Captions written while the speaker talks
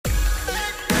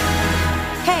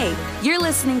Hey, you're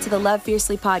listening to the Love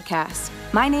Fiercely podcast.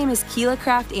 My name is Keela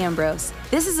Craft Ambrose.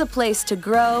 This is a place to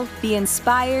grow, be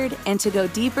inspired, and to go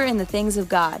deeper in the things of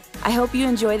God. I hope you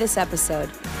enjoy this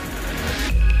episode.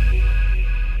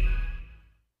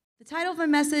 The title of my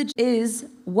message is,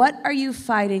 What Are You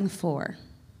Fighting For?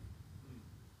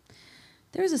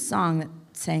 There's a song that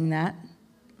sang that.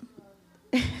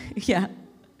 Yeah.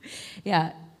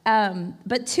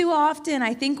 But too often,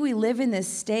 I think we live in this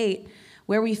state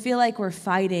where we feel like we're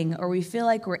fighting, or we feel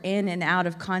like we're in and out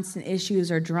of constant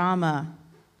issues or drama.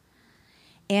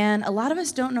 And a lot of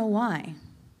us don't know why.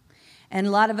 And a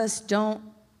lot of us don't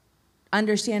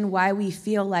understand why we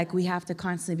feel like we have to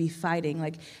constantly be fighting.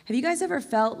 Like, have you guys ever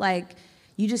felt like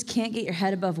you just can't get your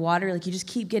head above water? Like you just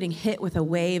keep getting hit with a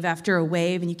wave after a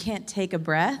wave and you can't take a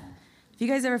breath? Have you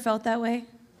guys ever felt that way?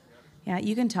 Yeah,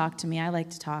 you can talk to me. I like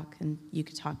to talk, and you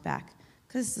can talk back,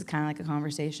 because this is kind of like a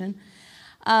conversation.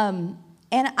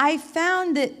 And I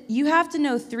found that you have to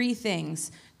know three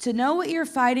things. To know what you're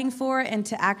fighting for and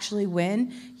to actually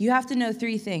win, you have to know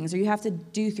three things, or you have to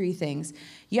do three things.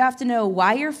 You have to know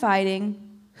why you're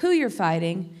fighting, who you're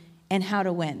fighting, and how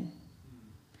to win.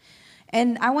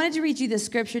 And I wanted to read you this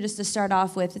scripture just to start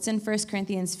off with. It's in 1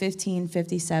 Corinthians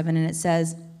 15:57, and it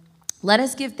says, "Let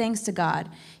us give thanks to God.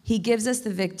 He gives us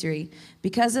the victory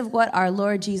because of what our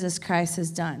Lord Jesus Christ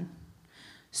has done."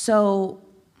 So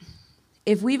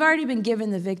if we've already been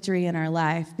given the victory in our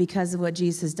life because of what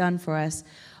Jesus has done for us,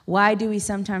 why do we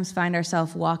sometimes find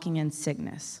ourselves walking in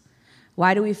sickness?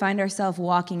 Why do we find ourselves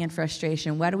walking in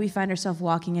frustration? Why do we find ourselves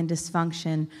walking in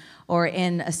dysfunction or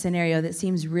in a scenario that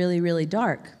seems really, really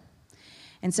dark?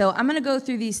 And so I'm going to go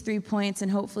through these 3 points,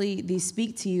 and hopefully these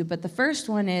speak to you. But the first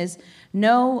one is,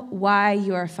 know why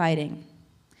you are fighting.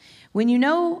 When you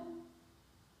know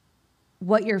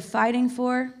what you're fighting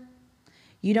for,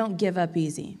 you don't give up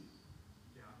easy.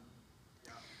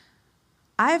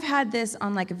 I've had this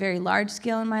on like a very large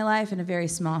scale in my life and a very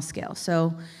small scale.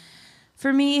 So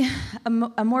for me,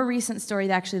 a more recent story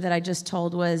actually that I just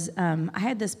told was I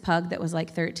had this pug that was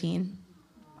like 13.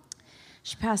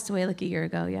 She passed away like a year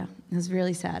ago, yeah. It was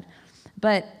really sad.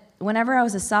 But whenever I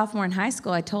was a sophomore in high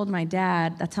school, I told my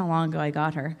dad, that's how long ago I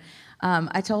got her,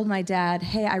 I told my dad,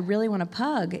 hey, I really want a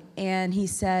pug. And he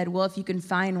said, well, if you can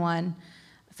find one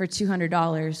for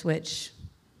 $200, which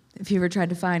if you ever tried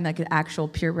to find like an actual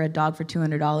purebred dog for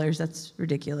 $200, that's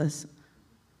ridiculous.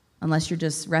 Unless you're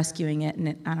just rescuing it and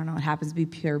it happens to be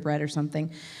purebred or something.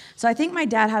 So I think my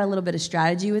dad had a little bit of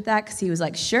strategy with that, because he was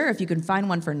like, sure, if you can find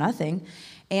one for nothing.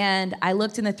 And I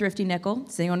looked in the Thrifty Nickel.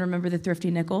 Does anyone remember the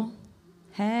Thrifty Nickel?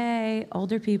 Hey,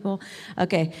 older people.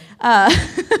 Okay.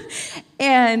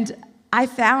 And I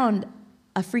found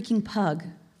a freaking pug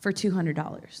for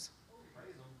 $200.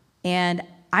 And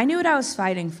I knew what I was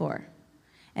fighting for.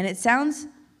 And it sounds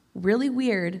really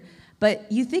weird,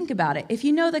 but you think about it. If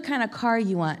you know the kind of car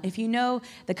you want, if you know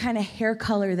the kind of hair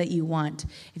color that you want,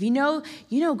 if you know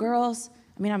girls,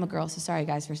 I'm a girl, so sorry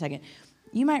guys for a second.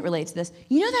 You might relate to this.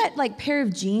 You know that like pair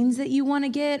of jeans that you want to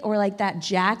get, or like that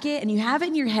jacket, and you have it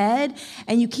in your head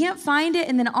and you can't find it,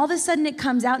 and then all of a sudden it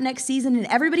comes out next season and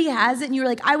everybody has it, and you're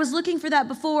like, I was looking for that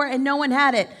before and no one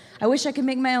had it. I wish I could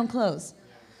make my own clothes.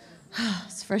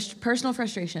 It's personal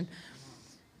frustration.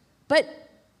 But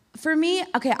for me,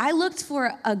 okay, I looked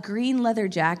for a green leather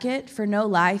jacket for no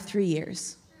lie 3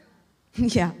 years.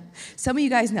 Yeah, some of you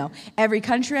guys know. Every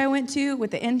country I went to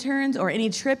with the interns or any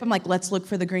trip, I'm like, let's look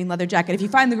for the green leather jacket. If you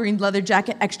find the green leather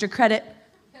jacket, extra credit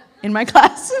in my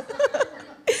class.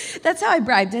 That's how I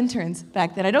bribed interns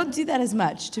back then. I don't do that as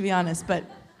much, to be honest, but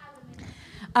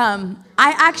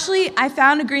I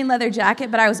found a green leather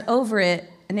jacket, but I was over it,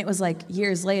 and it was like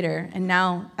years later, and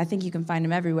now I think you can find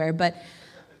them everywhere. But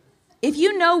if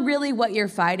you know really what you're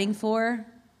fighting for,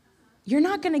 you're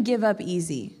not going to give up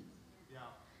easy.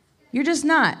 You're just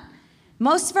not.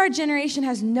 Most of our generation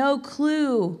has no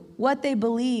clue what they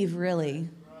believe, really.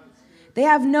 They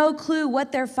have no clue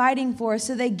what they're fighting for,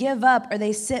 so they give up or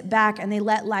they sit back and they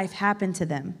let life happen to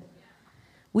them.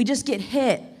 We just get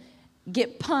hit,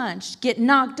 get punched, get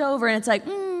knocked over, and it's like,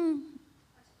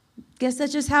 guess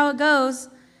that's just how it goes.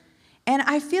 And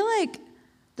I feel like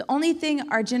the only thing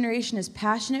our generation is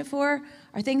passionate for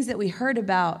are things that we heard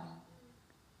about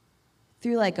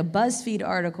through like a BuzzFeed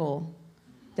article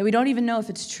that we don't even know if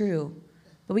it's true.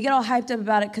 But we get all hyped up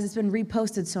about it because it's been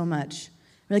reposted so much.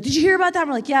 We're like, did you hear about that? And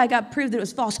we're like, yeah, I got proof that it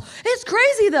was false. It's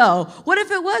crazy though. What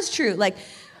if it was true? Like,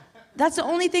 that's the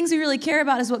only things we really care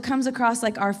about is what comes across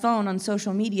like our phone on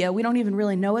social media. We don't even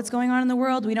really know what's going on in the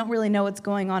world. We don't really know what's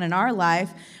going on in our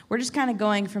life. We're just kind of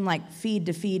going from like feed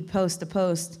to feed, post to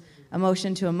post,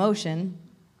 emotion to emotion.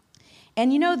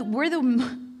 And you know,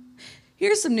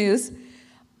 here's some news.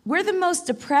 We're the most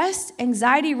depressed,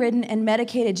 anxiety-ridden, and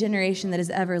medicated generation that has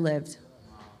ever lived.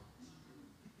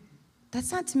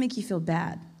 That's not to make you feel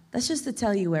bad. That's just to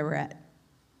tell you where we're at.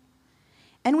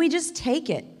 And we just take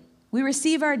it. We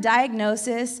receive our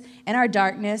diagnosis and our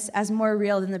darkness as more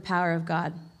real than the power of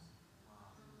God.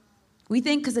 We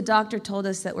think because a doctor told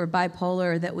us that we're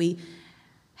bipolar, or that we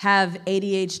have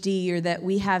ADHD, or that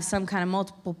we have some kind of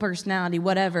multiple personality,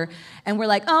 whatever, and we're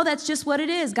like, oh, that's just what it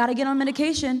is, got to get on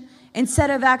medication, instead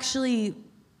of actually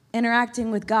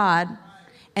interacting with God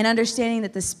and understanding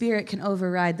that the Spirit can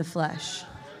override the flesh.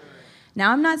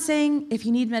 Now, I'm not saying if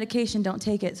you need medication, don't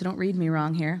take it, so don't read me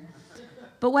wrong here.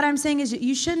 But what I'm saying is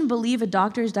you shouldn't believe a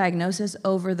doctor's diagnosis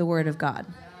over the Word of God.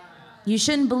 You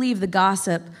shouldn't believe the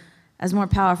gossip as more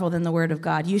powerful than the Word of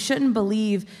God. You shouldn't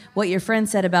believe what your friend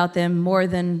said about them more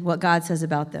than what God says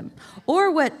about them,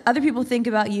 or what other people think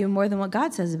about you more than what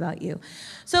God says about you.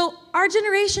 So our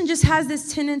generation just has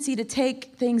this tendency to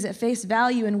take things at face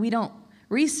value, and we don't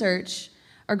research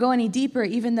or go any deeper,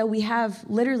 even though we have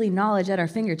literally knowledge at our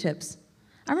fingertips.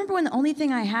 I remember when the only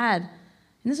thing I had,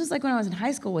 and this was like when I was in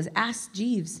high school, was Ask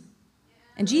Jeeves.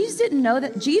 And Jeeves didn't know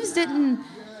that.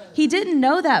 He didn't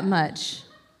know that much.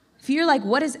 If you're like,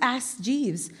 what is Ask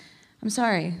Jeeves? I'm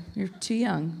sorry, you're too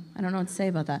young. I don't know what to say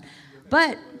about that.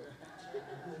 But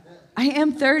I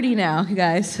am 30 now, you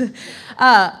guys.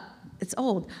 It's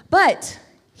old. But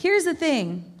here's the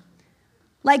thing.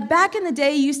 Like back in the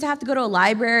day, you used to have to go to a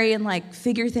library and like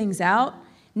figure things out.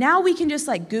 Now we can just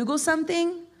like Google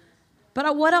something.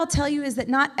 But what I'll tell you is that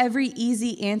not every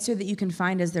easy answer that you can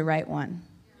find is the right one.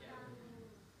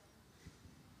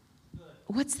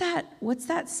 What's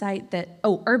that site that,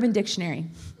 Urban Dictionary.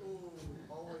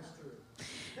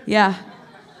 Yeah.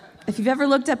 If you've ever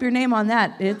looked up your name on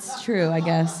that, it's true, I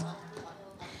guess.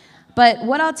 But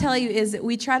what I'll tell you is that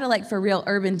we try to like for real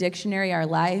Urban Dictionary our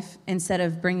life instead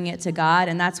of bringing it to God.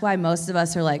 And that's why most of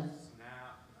us are like,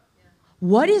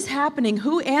 what is happening?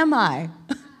 Who am I?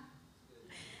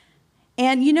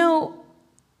 And you know,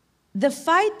 the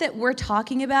fight that we're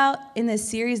talking about in this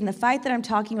series and the fight that I'm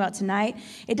talking about tonight,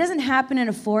 it doesn't happen in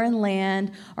a foreign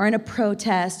land or in a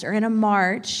protest or in a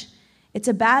march. It's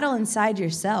a battle inside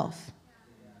yourself.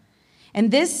 And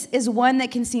this is one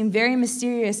that can seem very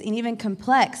mysterious and even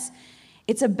complex.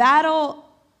 It's a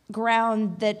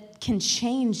battleground that can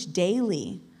change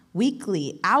daily,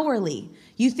 weekly, hourly.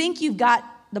 You think you've got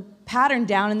the pattern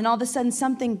down, and then all of a sudden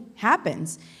something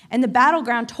happens. And the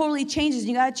battleground totally changes, and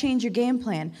you got to change your game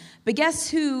plan. But guess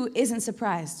who isn't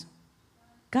surprised?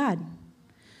 God.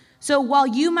 So while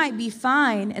you might be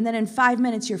fine, and then in 5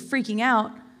 minutes you're freaking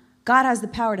out, God has the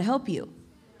power to help you.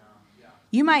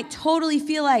 You might totally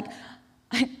feel like,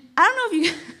 I don't know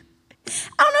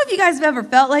if you guys have ever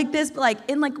felt like this, but like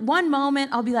in like one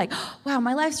moment I'll be like, oh, wow,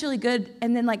 my life's really good.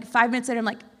 And then like 5 minutes later I'm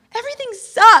like, everything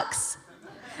sucks.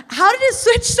 How did it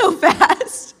switch so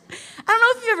fast? I don't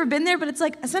know if you've ever been there, but it's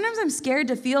like sometimes I'm scared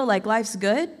to feel like life's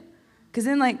good, because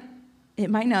then like it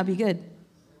might not be good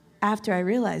after I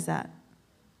realize that.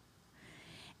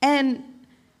 And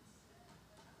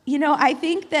you know, I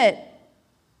think that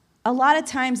a lot of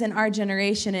times in our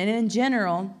generation and in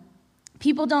general,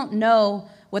 people don't know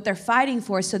what they're fighting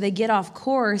for, so they get off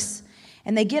course.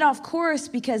 And they get off course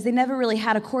because they never really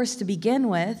had a course to begin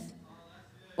with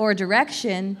or a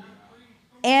direction.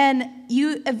 And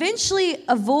you eventually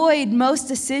avoid most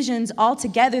decisions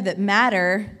altogether that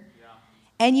matter.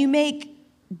 And you make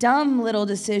dumb little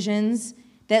decisions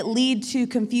that lead to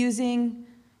confusing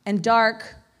and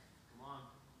dark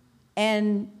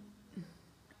and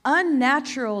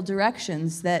unnatural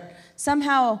directions that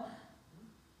somehow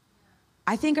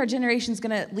I think our generation's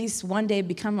going to at least one day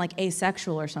become like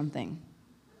asexual or something.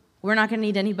 We're not going to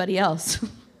need anybody else.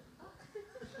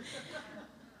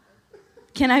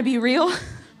 Can I be real?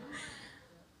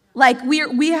 Like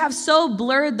we have so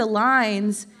blurred the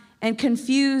lines and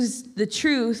confused the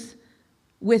truth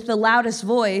with the loudest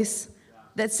voice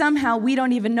that somehow we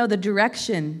don't even know the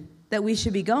direction that we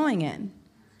should be going in.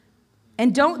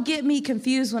 And don't get me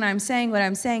confused when I'm saying what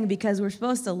I'm saying, because we're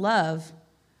supposed to love,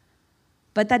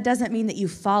 but that doesn't mean that you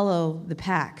follow the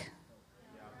pack.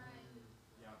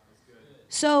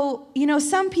 So, you know,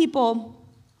 some people,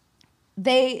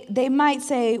 they might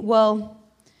say, well,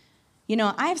 you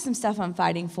know, I have some stuff I'm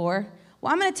fighting for.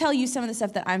 Well, I'm going to tell you some of the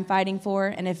stuff that I'm fighting for,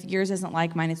 and if yours isn't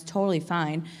like mine, it's totally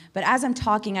fine. But as I'm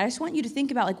talking, I just want you to think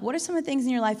about, like, what are some of the things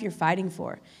in your life you're fighting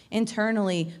for?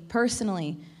 Internally,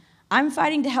 personally. I'm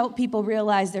fighting to help people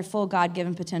realize their full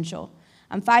God-given potential.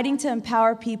 I'm fighting to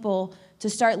empower people to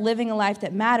start living a life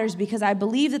that matters, because I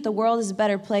believe that the world is a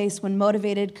better place when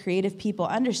motivated, creative people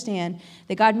understand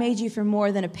that God made you for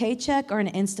more than a paycheck or an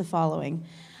Insta following.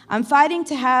 I'm fighting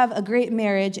to have a great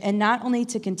marriage and not only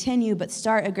to continue, but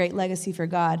start a great legacy for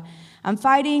God. I'm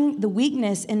fighting the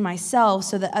weakness in myself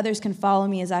so that others can follow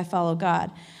me as I follow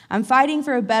God. I'm fighting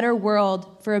for a better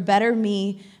world, for a better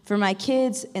me, for my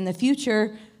kids in the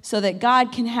future, so that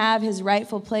God can have his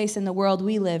rightful place in the world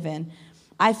we live in.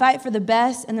 I fight for the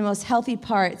best and the most healthy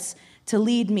parts to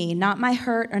lead me, not my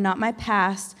hurt or not my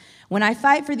past. When I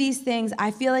fight for these things,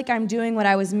 I feel like I'm doing what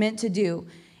I was meant to do.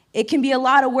 It can be a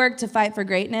lot of work to fight for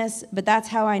greatness, but that's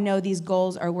how I know these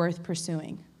goals are worth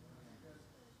pursuing.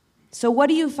 So what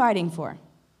are you fighting for?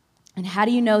 And how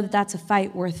do you know that that's a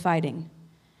fight worth fighting?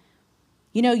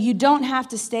 You know, you don't have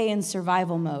to stay in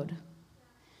survival mode.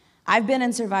 I've been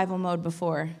in survival mode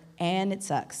before, and it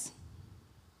sucks.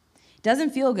 It doesn't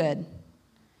feel good.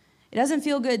 It doesn't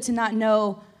feel good to not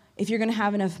know if you're going to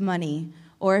have enough money,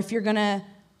 or if you're going to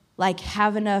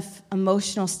have enough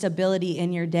emotional stability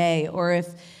in your day, or if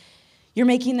you're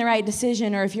making the right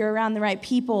decision, or if you're around the right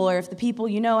people, or if the people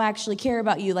you know actually care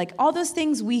about you. All those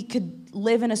things, we could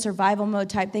live in a survival mode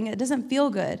type thing. It doesn't feel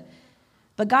good.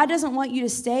 But God doesn't want you to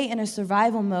stay in a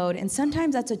survival mode, and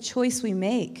sometimes that's a choice we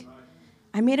make.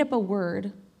 I made up a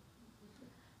word.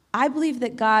 I believe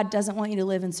that God doesn't want you to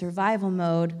live in survival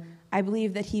mode. I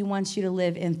believe that he wants you to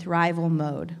live in thrival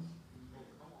mode.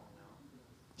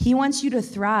 He wants you to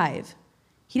thrive.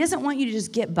 He doesn't want you to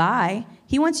just get by.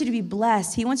 He wants you to be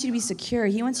blessed. He wants you to be secure.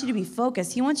 He wants you to be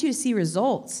focused. He wants you to see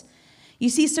results. You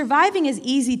see, surviving is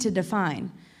easy to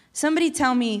define. Somebody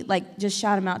tell me, just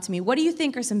shout them out to me. What do you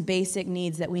think are some basic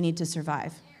needs that we need to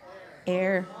survive?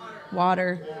 Air,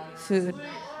 water, food,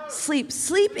 sleep.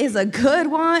 Sleep is a good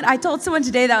one. I told someone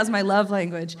today that was my love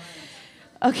language.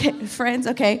 Okay, friends,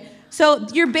 okay. So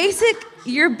your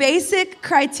basic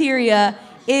criteria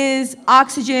is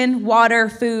oxygen, water,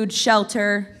 food,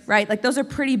 shelter, right? Those are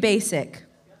pretty basic.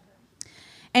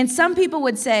 And some people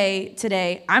would say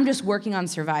today, I'm just working on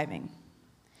surviving.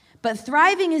 But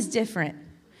thriving is different.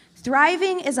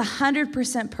 Thriving is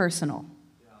 100% personal.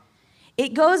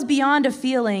 It goes beyond a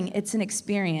feeling, it's an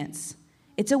experience.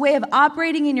 It's a way of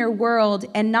operating in your world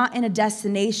and not in a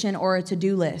destination or a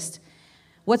to-do list.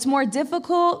 What's more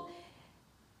difficult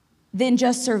than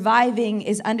just surviving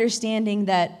is understanding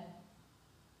that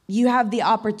you have the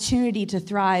opportunity to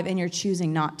thrive and you're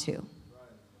choosing not to.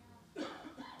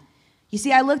 You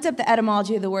see, I looked up the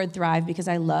etymology of the word thrive because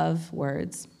I love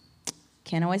words.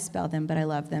 Can't always spell them, but I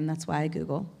love them. That's why I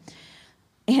Google.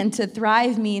 And to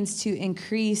thrive means to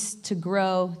increase, to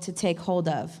grow, to take hold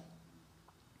of.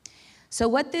 So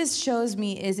what this shows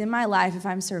me is in my life, if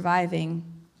I'm surviving,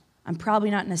 I'm probably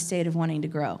not in a state of wanting to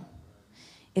grow.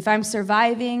 If I'm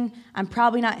surviving, I'm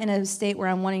probably not in a state where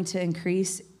I'm wanting to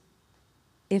increase.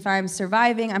 If I'm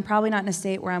surviving, I'm probably not in a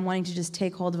state where I'm wanting to just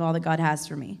take hold of all that God has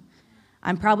for me.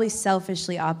 I'm probably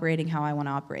selfishly operating how I want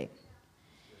to operate.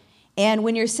 And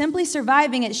when you're simply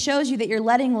surviving, it shows you that you're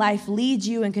letting life lead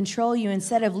you and control you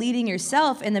instead of leading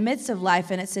yourself in the midst of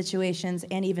life and its situations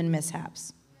and even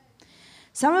mishaps.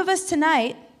 Some of us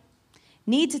tonight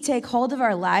need to take hold of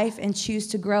our life and choose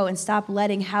to grow and stop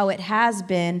letting how it has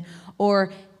been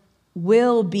or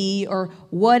will be or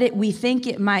what we think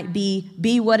it might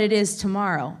be what it is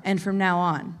tomorrow and from now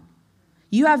on.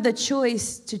 You have the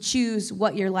choice to choose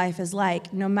what your life is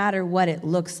like, no matter what it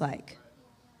looks like.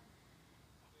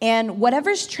 And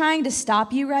whatever's trying to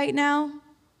stop you right now,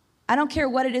 I don't care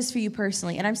what it is for you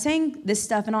personally. And I'm saying this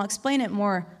stuff, and I'll explain it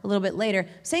more a little bit later.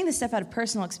 I'm saying this stuff out of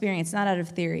personal experience, not out of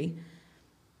theory.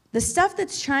 The stuff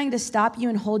that's trying to stop you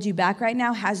and hold you back right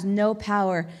now has no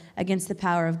power against the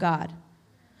power of God.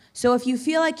 So if you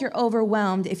feel like you're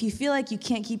overwhelmed, if you feel like you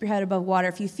can't keep your head above water,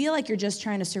 if you feel like you're just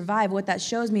trying to survive, what that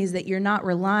shows me is that you're not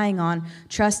relying on,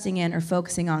 trusting in, or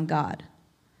focusing on God.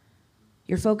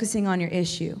 You're focusing on your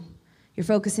issue. You're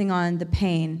focusing on the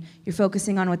pain. You're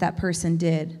focusing on what that person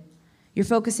did. You're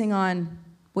focusing on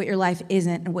what your life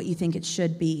isn't and what you think it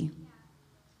should be.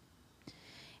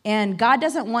 And God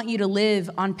doesn't want you to live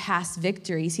on past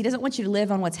victories. He doesn't want you to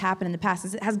live on what's happened in the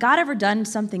past. Has God ever done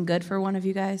something good for one of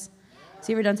you guys? Has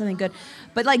he ever done something good?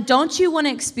 But don't you want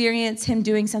to experience him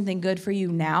doing something good for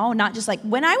you now? Not just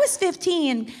when I was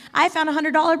 15, I found a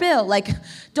 $100 bill.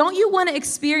 Don't you want to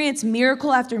experience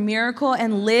miracle after miracle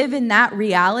and live in that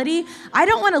reality? I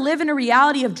don't want to live in a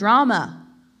reality of drama.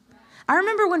 I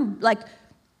remember when,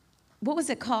 what was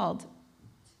it called?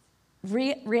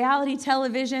 Reality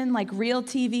television, real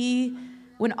TV,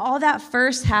 when all that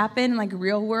first happened,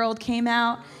 Real World came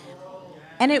out.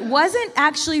 And it wasn't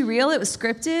actually real, it was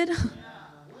scripted.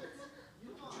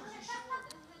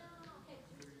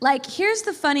 Here's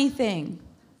the funny thing.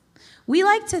 We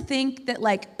like to think that,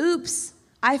 oops,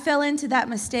 I fell into that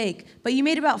mistake, but you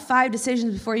made about 5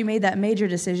 decisions before you made that major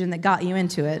decision that got you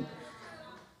into it.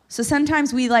 So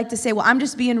sometimes we like to say, well, I'm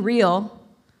just being real.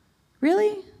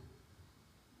 Really?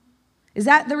 Is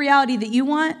that the reality that you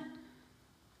want?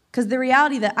 Because the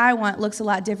reality that I want looks a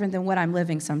lot different than what I'm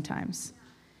living sometimes.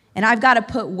 And I've got to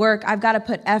put work, I've got to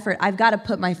put effort, I've got to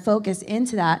put my focus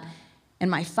into that and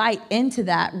my fight into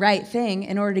that right thing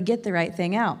in order to get the right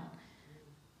thing out.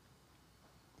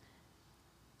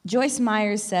 Joyce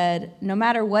Myers said, no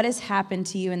matter what has happened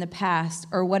to you in the past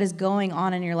or what is going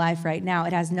on in your life right now,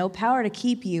 it has no power to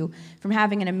keep you from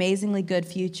having an amazingly good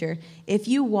future if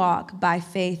you walk by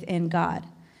faith in God.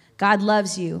 God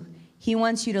loves you. He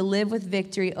wants you to live with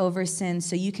victory over sin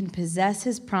so you can possess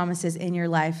his promises in your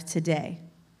life today.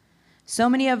 So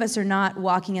many of us are not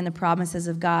walking in the promises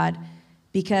of God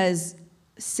because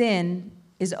sin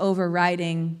is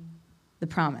overriding the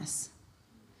promise.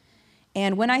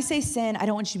 And when I say sin, I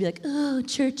don't want you to be like, oh,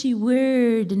 churchy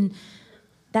word, and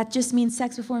that just means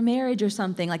sex before marriage or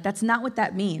something. Like, that's not what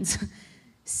that means.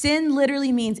 Sin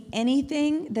literally means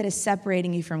anything that is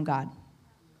separating you from God.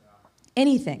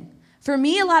 Anything. For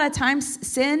me, a lot of times,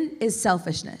 sin is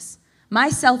selfishness. My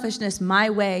selfishness, my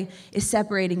way, is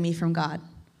separating me from God.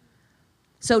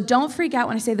 So don't freak out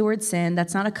when I say the word sin.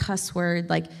 That's not a cuss word.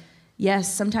 Like,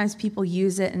 yes, sometimes people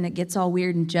use it and it gets all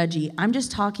weird and judgy. I'm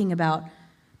just talking about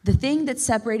the thing that's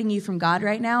separating you from God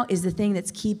right now is the thing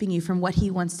that's keeping you from what he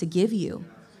wants to give you.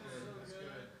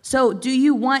 So do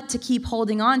you want to keep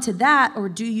holding on to that, or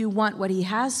do you want what he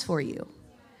has for you?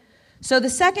 So the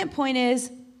second point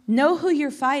is, know who you're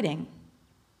fighting.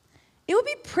 It would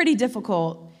be pretty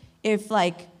difficult if,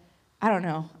 like, I don't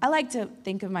know. I like to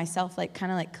think of myself like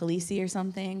kind of like Khaleesi or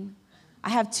something.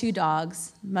 I have 2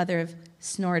 dogs, mother of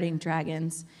snorting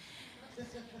dragons.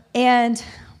 And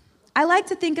I like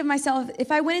to think of myself,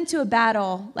 if I went into a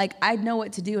battle, like I'd know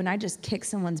what to do and I'd just kick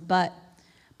someone's butt.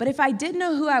 But if I didn't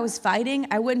know who I was fighting,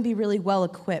 I wouldn't be really well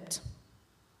equipped.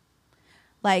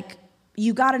 Like,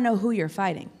 you got to know who you're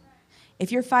fighting.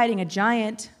 If you're fighting a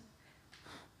giant,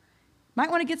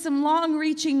 might want to get some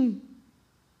long-reaching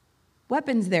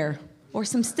weapons there or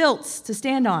some stilts to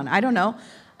stand on. I don't know.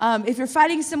 If you're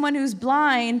fighting someone who's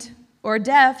blind or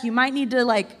deaf, you might need to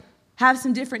like have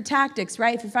some different tactics,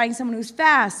 right? If you're fighting someone who's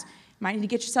fast, you might need to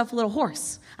get yourself a little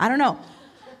horse. I don't know.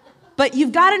 But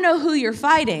you've got to know who you're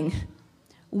fighting.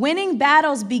 Winning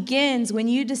battles begins when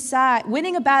you decide,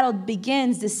 winning a battle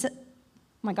begins,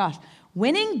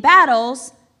 winning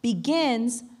battles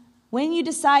begins when you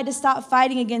decide to stop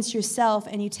fighting against yourself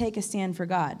and you take a stand for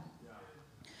God.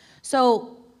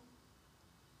 So,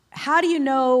 how do you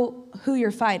know who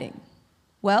you're fighting?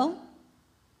 Well,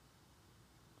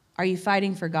 are you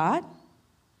fighting for God?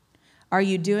 Are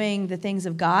you doing the things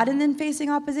of God and then facing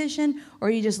opposition? Or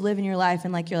are you just living your life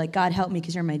and you're like, God, help me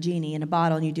because you're my genie in a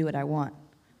bottle and you do what I want?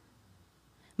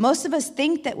 Most of us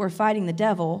think that we're fighting the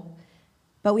devil,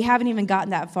 but we haven't even gotten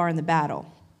that far in the battle.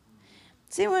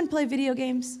 Does anyone play video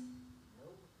games?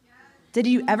 Did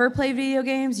you ever play video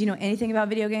games? Do you know anything about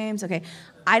video games? Okay.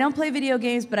 I don't play video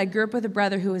games, but I grew up with a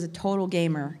brother who is a total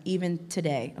gamer, even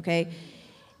today, okay?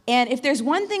 And if there's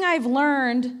one thing I've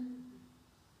learned,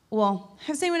 well,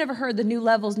 has anyone ever heard the new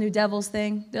levels, new devils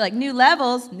thing? They're like, new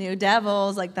levels, new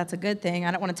devils. Like, that's a good thing.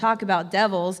 I don't want to talk about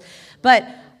devils. But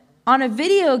on a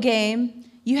video game,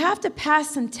 you have to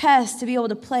pass some tests to be able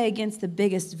to play against the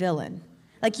biggest villain.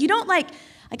 Like, you don't like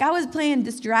I was playing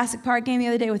this Jurassic Park game the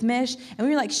other day with Mish, and we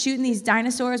were like shooting these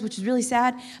dinosaurs, which is really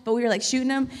sad, but we were like shooting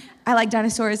them. I like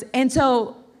dinosaurs. And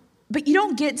so, but you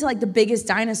don't get to like the biggest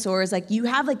dinosaurs. Like, you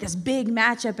have like this big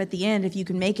matchup at the end if you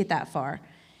can make it that far.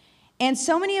 And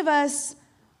so many of us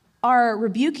are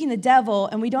rebuking the devil,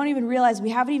 and we don't even realize we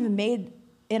haven't even made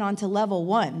it onto level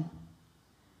 1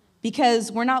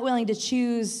 because we're not willing to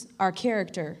choose our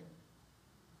character.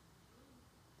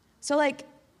 So like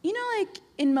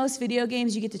in most video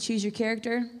games, you get to choose your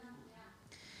character.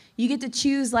 You get to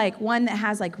choose like one that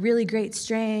has like really great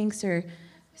strengths or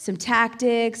some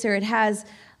tactics, or it has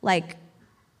like,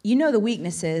 the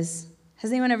weaknesses.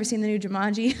 Has anyone ever seen the new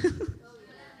Jumanji?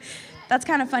 That's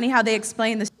kind of funny how they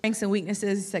explain the strengths and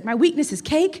weaknesses. It's like, my weakness is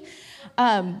cake.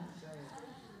 But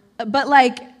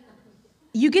like,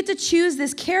 you get to choose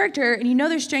this character, and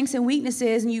their strengths and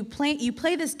weaknesses, and you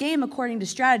play this game according to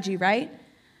strategy, right?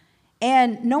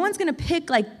 And no one's going to pick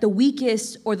like the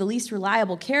weakest or the least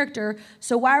reliable character,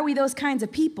 so why are we those kinds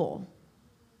of people?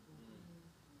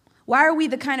 Why are we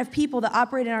the kind of people that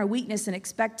operate in our weakness and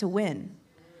expect to win?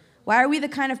 Why are we the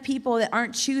kind of people that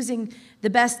aren't choosing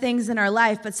the best things in our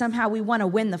life, but somehow we want to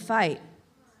win the fight?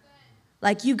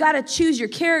 Like, you've got to choose your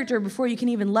character before you can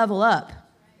even level up.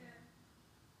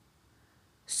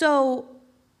 So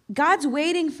God's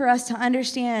waiting for us to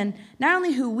understand not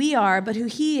only who we are, but who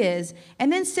he is,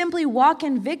 and then simply walk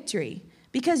in victory,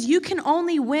 because you can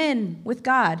only win with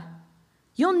God.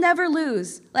 You'll never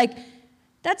lose.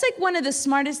 That's one of the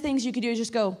smartest things you could do is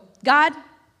just go, God,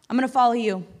 I'm going to follow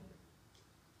you.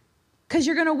 Because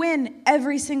you're going to win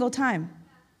every single time.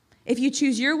 If you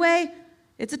choose your way,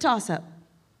 it's a toss-up.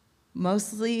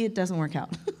 Mostly it doesn't work out.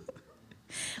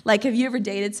 Have you ever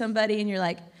dated somebody and you're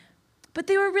like, but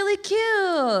they were really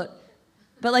cute.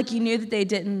 But you knew that they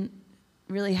didn't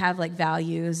really have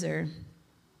values or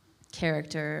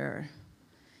character or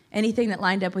anything that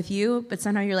lined up with you, but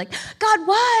somehow you're like, God,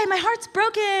 why? My heart's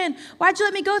broken. Why'd you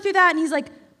let me go through that? And he's like,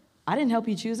 I didn't help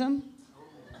you choose him.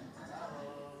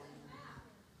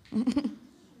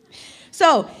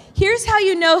 So here's how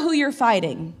you know who you're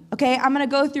fighting, okay? I'm going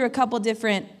to go through a couple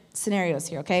different scenarios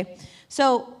here, okay?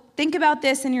 So think about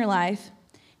this in your life.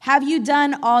 Have you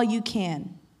done all you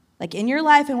can? In your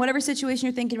life, in whatever situation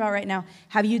you're thinking about right now,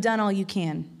 have you done all you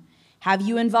can? Have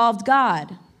you involved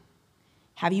God?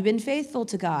 Have you been faithful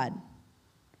to God?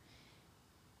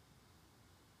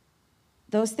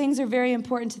 Those things are very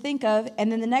important to think of.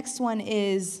 And then the next one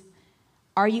is,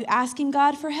 are you asking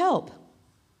God for help?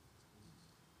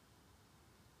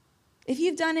 If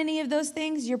you've done any of those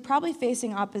things, you're probably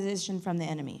facing opposition from the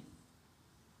enemy.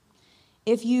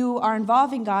 If you are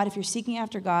involving God, if you're seeking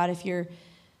after God, if you're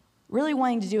really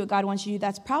wanting to do what God wants you to do,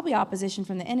 that's probably opposition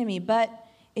from the enemy. But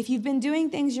if you've been doing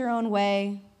things your own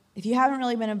way, if you haven't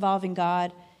really been involving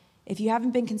God, if you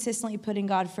haven't been consistently putting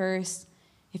God first,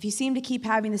 if you seem to keep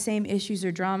having the same issues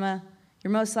or drama,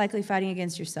 you're most likely fighting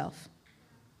against yourself.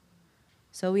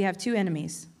 So we have two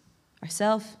enemies,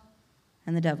 ourself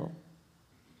and the devil.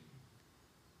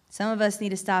 Some of us need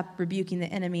to stop rebuking the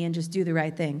enemy and just do the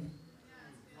right thing.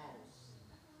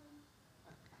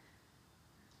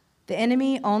 The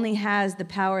enemy only has the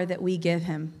power that we give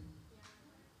him.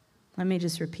 Let me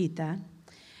just repeat that.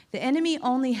 The enemy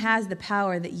only has the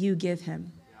power that you give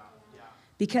him.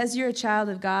 Because you're a child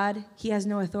of God, he has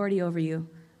no authority over you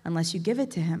unless you give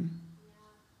it to him.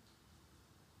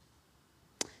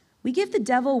 We give the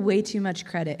devil way too much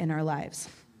credit in our lives.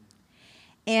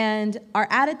 And our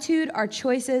attitude, our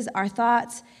choices, our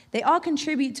thoughts, they all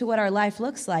contribute to what our life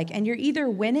looks like. And you're either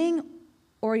winning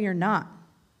or you're not.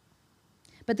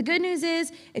 But the good news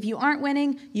is, if you aren't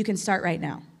winning, you can start right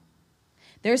now.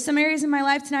 There's some areas in my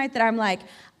life tonight that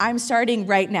I'm starting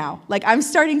right now. I'm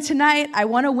starting tonight. I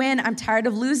want to win. I'm tired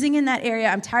of losing in that area.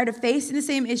 I'm tired of facing the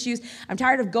same issues. I'm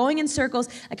tired of going in circles.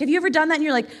 Have you ever done that and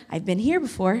you're like, I've been here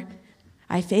before.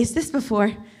 I faced this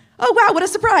before. Oh, wow, what a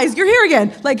surprise. You're here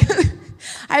again.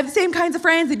 I have the same kinds of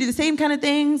friends. They do the same kind of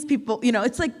things. People,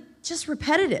 it's just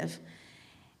repetitive.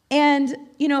 And,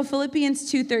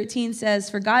 Philippians 2:13 says,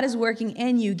 for God is working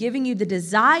in you, giving you the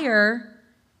desire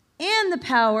and the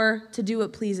power to do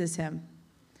what pleases him.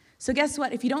 So guess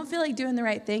what? If you don't feel like doing the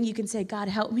right thing, you can say, God,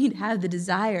 help me to have the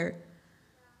desire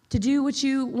to do what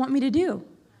you want me to do.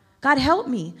 God, help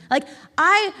me.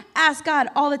 I ask God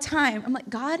all the time. I'm like,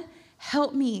 God,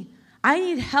 help me. I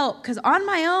need help because on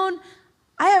my own,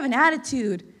 I have an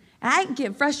attitude and I can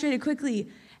get frustrated quickly.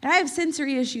 And I have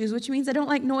sensory issues, which means I don't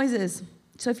like noises.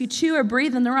 So if you chew or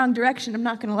breathe in the wrong direction, I'm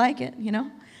not going to like it,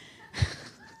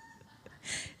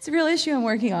 It's a real issue I'm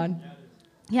working on.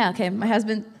 Yeah, okay, my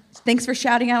husband, thanks for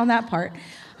shouting out on that part.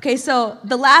 Okay, so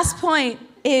the last point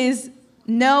is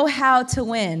know how to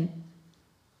win.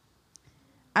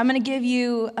 I'm going to give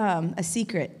you a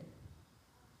secret.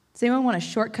 Does anyone want a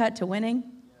shortcut to winning?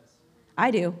 Yes.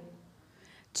 I do.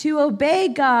 To obey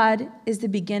God is the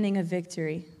beginning of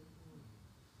victory.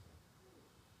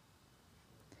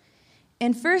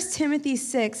 In 1 Timothy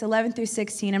 6, 11 through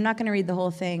 16, I'm not going to read the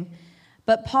whole thing,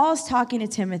 but Paul's talking to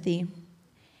Timothy,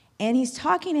 and he's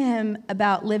talking to him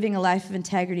about living a life of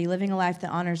integrity, living a life that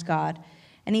honors God.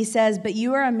 And he says, but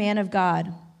you are a man of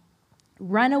God.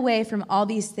 Run away from all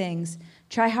these things.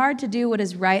 Try hard to do what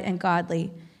is right and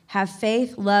godly. Have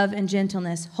faith, love, and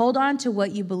gentleness. Hold on to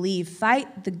what you believe.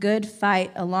 Fight the good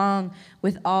fight along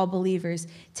with all believers.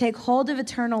 Take hold of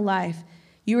eternal life.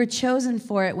 You were chosen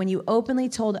for it when you openly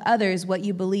told others what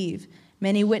you believe.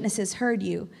 Many witnesses heard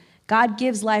you. God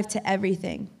gives life to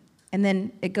everything. And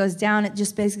then it goes down. It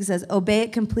just basically says, obey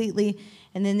it completely.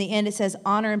 And then in the end, it says,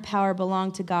 honor and power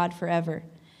belong to God forever.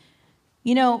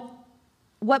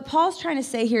 What Paul's trying to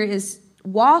say here is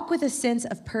walk with a sense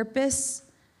of purpose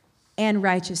and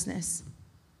righteousness.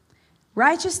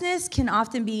 Righteousness can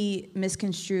often be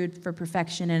misconstrued for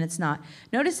perfection, and it's not.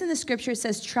 Notice in the scripture it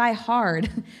says try hard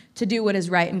to do what is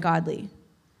right and godly.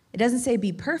 It doesn't say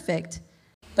be perfect,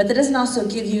 but that doesn't also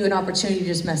give you an opportunity to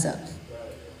just mess up.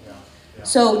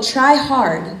 So try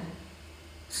hard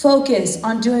focus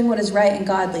on doing what is right and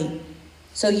godly.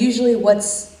 So usually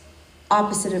what's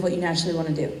opposite of what you naturally want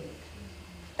to do,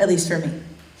 at least for me.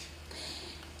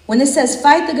 When this says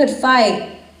fight the good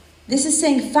fight, this is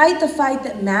saying fight the fight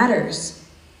that matters.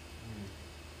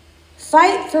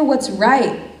 Fight for what's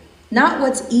right, not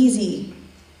what's easy.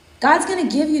 God's going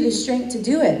to give you the strength to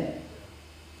do it.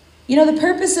 You know, the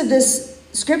purpose of this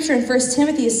scripture in 1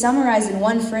 Timothy is summarized in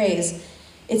one phrase.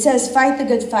 It says, fight the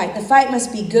good fight. The fight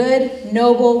must be good,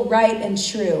 noble, right, and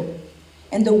true.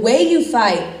 And the way you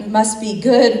fight must be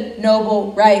good,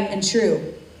 noble, right, and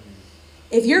true.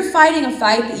 If you're fighting a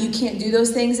fight that you can't do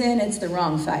those things in, it's the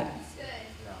wrong fight.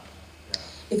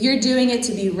 If you're doing it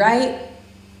to be right,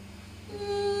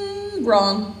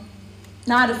 wrong.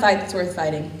 Not a fight that's worth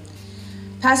fighting.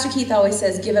 Pastor Keith always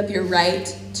says, give up your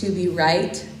right to be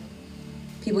right.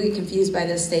 People get confused by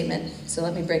this statement, so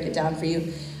let me break it down for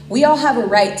you. We all have a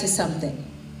right to something,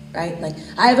 right? Like,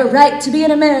 I have a right to be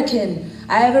an American.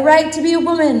 I have a right to be a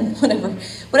woman, whatever.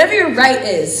 Whatever your right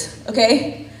is,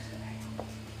 okay?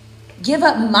 Give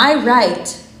up my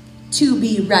right to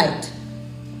be right.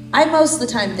 I most of the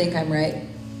time think I'm right.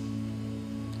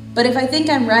 But if I think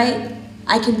I'm right,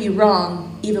 I can be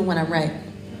wrong even when I'm right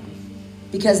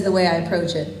because of the way I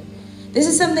approach it. This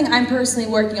is something I'm personally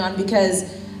working on because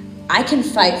I can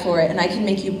fight for it and I can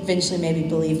make you eventually maybe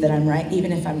believe that I'm right,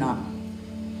 even if I'm not.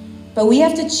 But we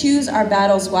have to choose our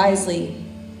battles wisely.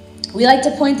 We like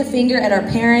to point the finger at our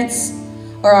parents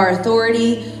or our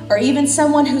authority or even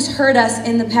someone who's hurt us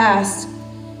in the past,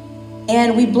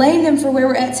 and we blame them for where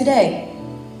we're at today.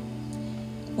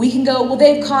 We can go, well,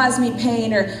 they've caused me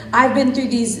pain, or I've been through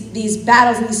these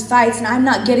battles and these fights, and I'm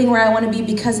not getting where I want to be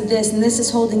because of this, and this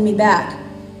is holding me back.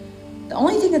 The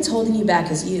only thing that's holding you back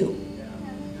is you.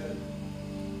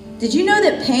 Did you know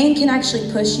that pain can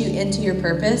actually push you into your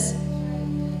purpose?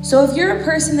 So if you're a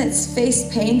person that's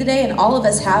faced pain today, and all of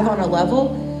us have on a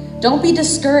level, don't be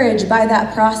discouraged by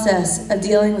that process of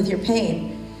dealing with your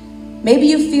pain. Maybe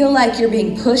you feel like you're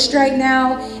being pushed right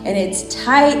now, and it's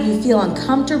tight, you feel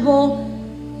uncomfortable.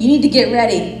 You need to get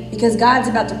ready because God's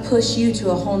about to push you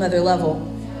to a whole nother level.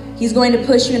 He's going to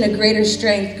push you into greater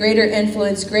strength, greater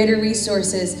influence, greater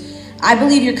resources. I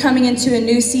believe you're coming into a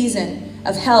new season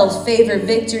of health, favor,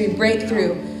 victory,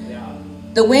 breakthrough.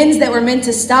 The winds that were meant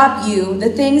to stop you, the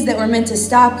things that were meant to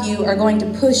stop you are going to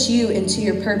push you into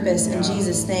your purpose in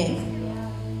Jesus'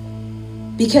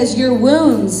 name. Because your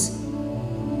wounds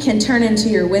can turn into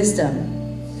your wisdom.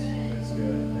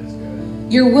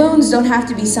 Your wounds don't have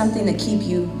to be something that keep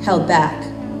you held back.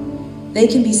 They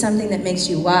can be something that makes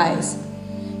you wise.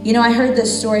 You know, I heard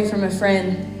this story from a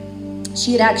friend.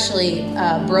 She had actually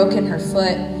broken her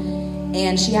foot,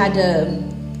 and she had to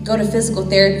go to physical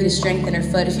therapy to strengthen her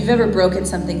foot. If you've ever broken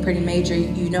something pretty major,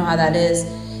 you know how that is.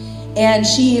 And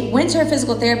she went to her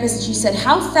physical therapist, and she said,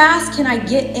 how fast can I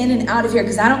get in and out of here?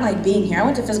 Because I don't like being here. I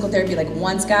went to physical therapy like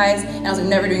once, guys, and I was like,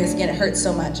 never doing this again. It hurts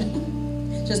so much.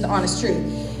 Just the honest truth.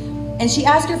 And she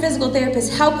asked her physical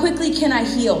therapist, how quickly can I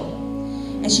heal?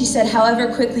 And she said,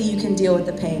 however quickly you can deal with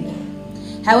the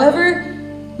pain. However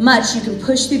much you can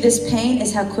push through this pain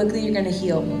is how quickly you're going to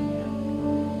heal.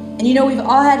 And you know, we've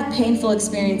all had painful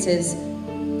experiences.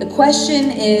 The question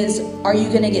is, are you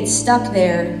going to get stuck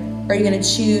there, or are you going to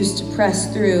choose to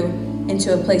press through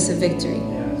into a place of victory?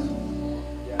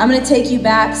 I'm going to take you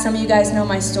back. Some of you guys know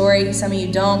my story. Some of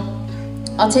you don't.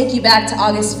 I'll take you back to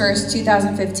August 1st,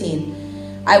 2015.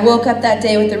 I woke up that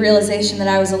day with the realization that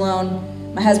I was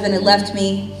alone. My husband had left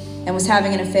me and was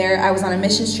having an affair. I was on a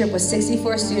missions trip with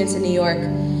 64 students in New York,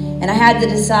 and I had to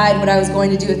decide what I was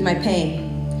going to do with my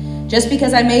pain. Just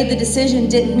because I made the decision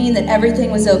didn't mean that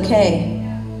everything was okay.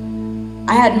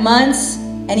 I had months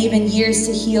and even years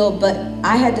to heal, but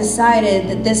I had decided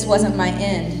that this wasn't my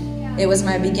end. It was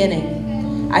my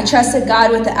beginning. I trusted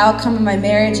God with the outcome of my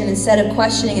marriage, and instead of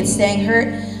questioning and staying hurt,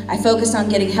 I focused on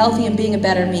getting healthy and being a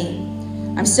better me.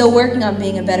 I'm still working on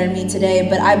being a better me today,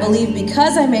 but I believe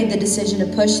because I made the decision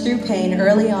to push through pain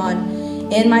early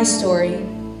on in my story,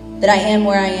 that I am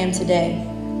where I am today.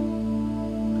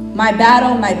 My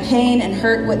battle, my pain, and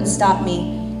hurt wouldn't stop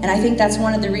me, and I think that's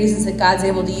one of the reasons that God's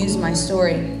able to use my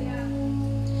story.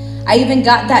 I even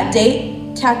got that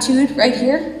date tattooed right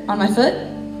here on my foot,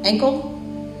 ankle,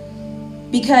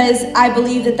 because I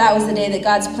believe that that was the day that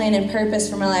God's plan and purpose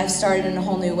for my life started in a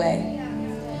whole new way.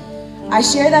 I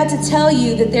share that to tell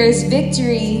you that there is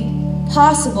victory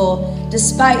possible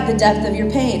despite the depth of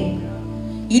your pain.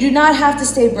 You do not have to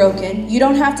stay broken. You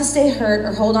don't have to stay hurt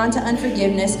or hold on to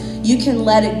unforgiveness. You can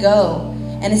let it go.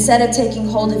 And instead of taking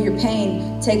hold of your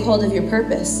pain, take hold of your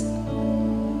purpose.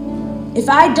 If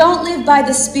I don't live by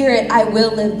the Spirit, I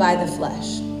will live by the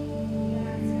flesh.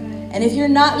 And if you're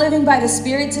not living by the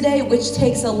Spirit today, which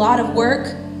takes a lot of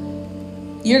work,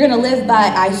 you're going to live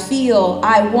by I feel,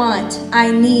 I want, I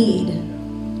need.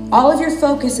 All of your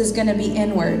focus is going to be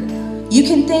inward. You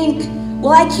can think,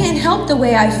 well, I can't help the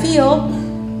way I feel,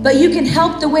 but you can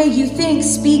help the way you think,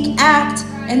 speak, act,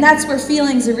 and that's where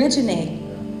feelings originate.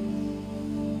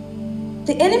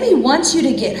 The enemy wants you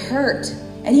to get hurt,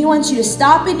 and he wants you to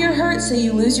stop in your hurt so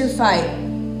you lose your fight.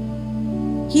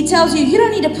 He tells you, you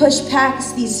don't need to push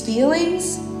past these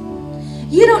feelings.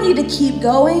 You don't need to keep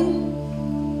going.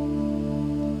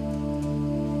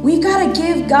 We've got to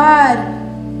give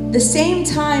God the same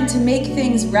time to make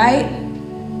things right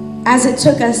as it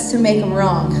took us to make them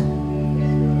wrong.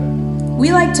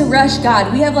 We like to rush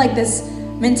God. We have like this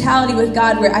mentality with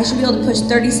God where I should be able to push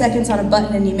 30 seconds on a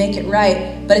button and you make it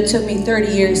right, but it took me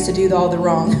 30 years to do all the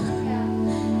wrong.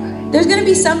 There's going to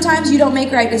be sometimes you don't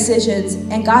make right decisions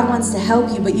and God wants to help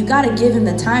you, but you got to give him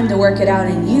the time to work it out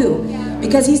in you,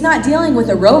 because he's not dealing with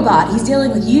a robot, he's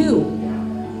dealing with you.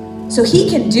 So he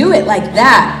can do it like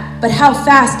that, but how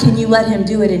fast can you let him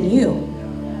do it in you?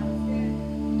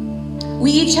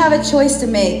 We each have a choice to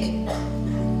make.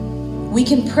 We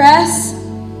can press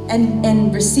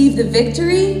and receive the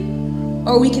victory,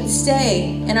 or we can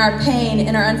stay in our pain,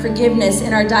 in our unforgiveness,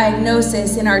 in our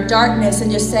diagnosis, in our darkness,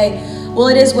 and just say, well,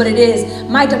 it is what it is.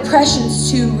 My depression's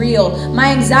too real. My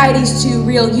anxiety's too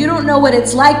real. You don't know what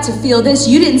it's like to feel this.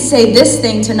 You didn't say this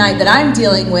thing tonight that I'm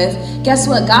dealing with. Guess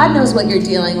what? God knows what you're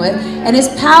dealing with, and his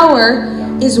power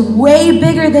is way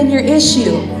bigger than your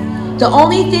issue. The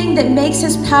only thing that makes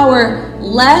his power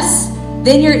less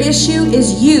than your issue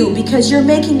is you, because you're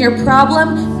making your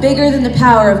problem bigger than the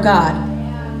power of God.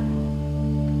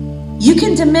 You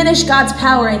can diminish God's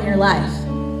power in your life,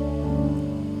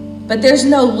 but there's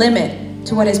no limit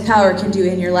to what his power can do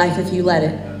in your life if you let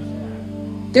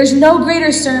it. There's no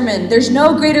greater sermon, there's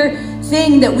no greater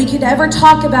thing that we could ever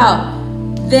talk about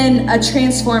than a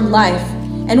transformed life.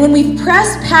 And when we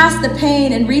press past the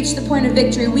pain and reach the point of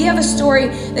victory, we have a story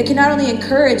that can not only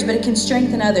encourage, but it can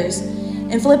strengthen others.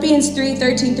 In Philippians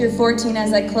 3:13-14,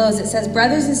 as I close, it says,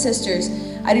 brothers and sisters,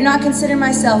 I do not consider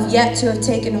myself yet to have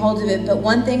taken hold of it, but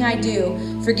one thing I do,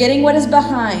 forgetting what is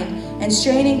behind and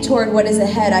straining toward what is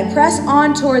ahead, I press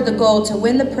on toward the goal to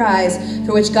win the prize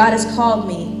for which God has called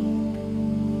me.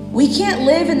 We can't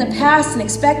live in the past and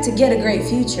expect to get a great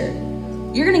future.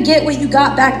 You're going to get what you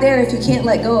got back there if you can't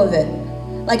let go of it.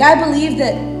 Like, I believe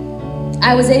that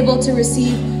I was able to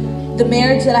receive the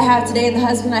marriage that I have today and the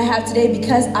husband I have today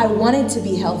because I wanted to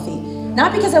be healthy.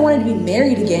 Not because I wanted to be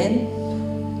married again.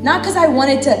 Not because I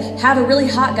wanted to have a really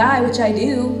hot guy, which I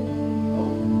do.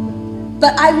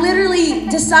 But I literally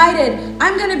decided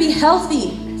I'm going to be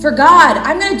healthy for God.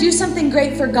 I'm going to do something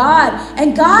great for God.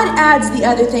 And God adds the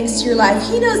other things to your life.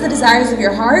 He knows the desires of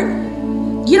your heart.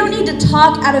 You don't need to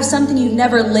talk out of something you've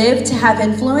never lived to have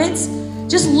influence.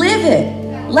 Just live it.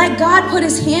 Let God put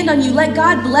his hand on you. Let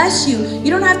God bless you. You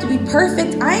don't have to be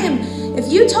perfect.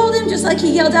 If you told him, just like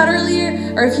he yelled out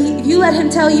earlier, or if you let him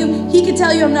tell you, he could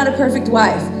tell you I'm not a perfect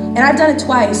wife. And I've done it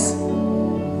twice.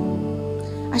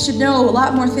 I should know a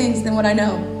lot more things than what I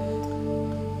know.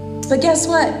 But guess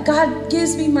what? God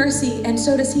gives me mercy, and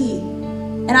so does he.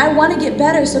 And I want to get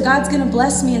better, so God's going to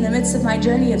bless me in the midst of my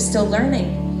journey of still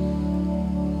learning.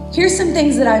 Here's some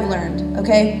things that I've learned,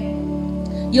 okay?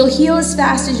 You'll heal as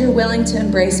fast as you're willing to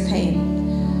embrace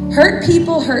pain. Hurt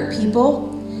people,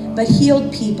 but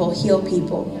healed people, heal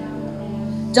people.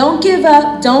 Don't give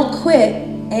up, don't quit,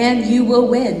 and you will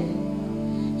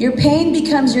win. Your pain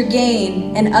becomes your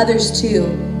gain, and others too,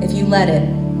 if you let it.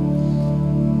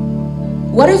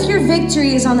 What if your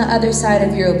victory is on the other side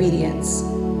of your obedience?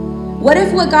 What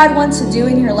if what God wants to do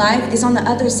in your life is on the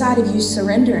other side of you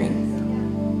surrendering?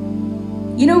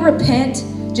 You know, repent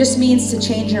just means to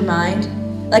change your mind.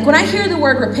 Like, when I hear the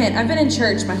word repent, I've been in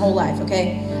church my whole life,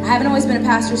 okay? I haven't always been a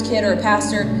pastor's kid or a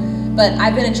pastor, but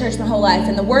I've been in church my whole life.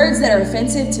 And the words that are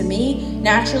offensive to me,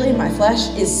 naturally in my flesh,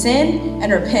 is sin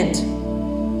and repent.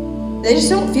 They just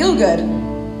don't feel good.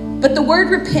 But the word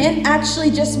repent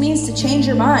actually just means to change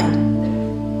your mind.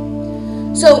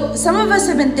 So some of us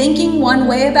have been thinking one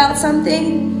way about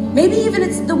something. Maybe even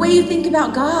it's the way you think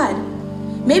about God.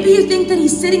 Maybe you think that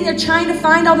he's sitting there trying to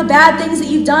find all the bad things that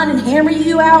you've done and hammer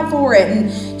you out for it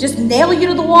and just nail you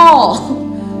to the wall.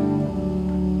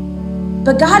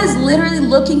 But God is literally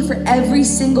looking for every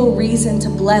single reason to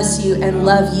bless you and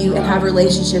love you and have a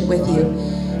relationship with you.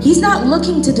 He's not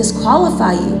looking to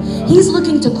disqualify you. He's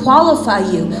looking to qualify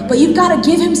you. But you've got to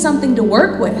give him something to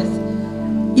work with.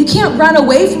 You can't run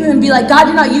away from him and be like, God,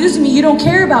 you're not using me. You don't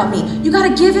care about me. You got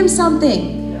to give him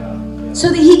something so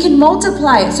that he can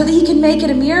multiply it, so that he can make it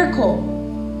a miracle.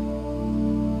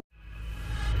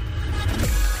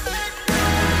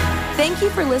 Thank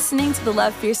you for listening to the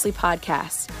Love Fiercely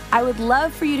podcast. I would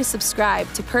love for you to subscribe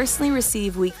to personally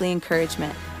receive weekly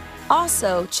encouragement.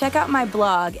 Also, check out my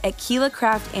blog at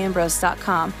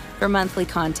KeilaCraftAmbrose.com for monthly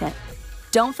content.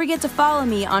 Don't forget to follow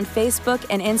me on Facebook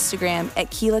and Instagram at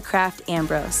Keila Craft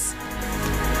Ambrose.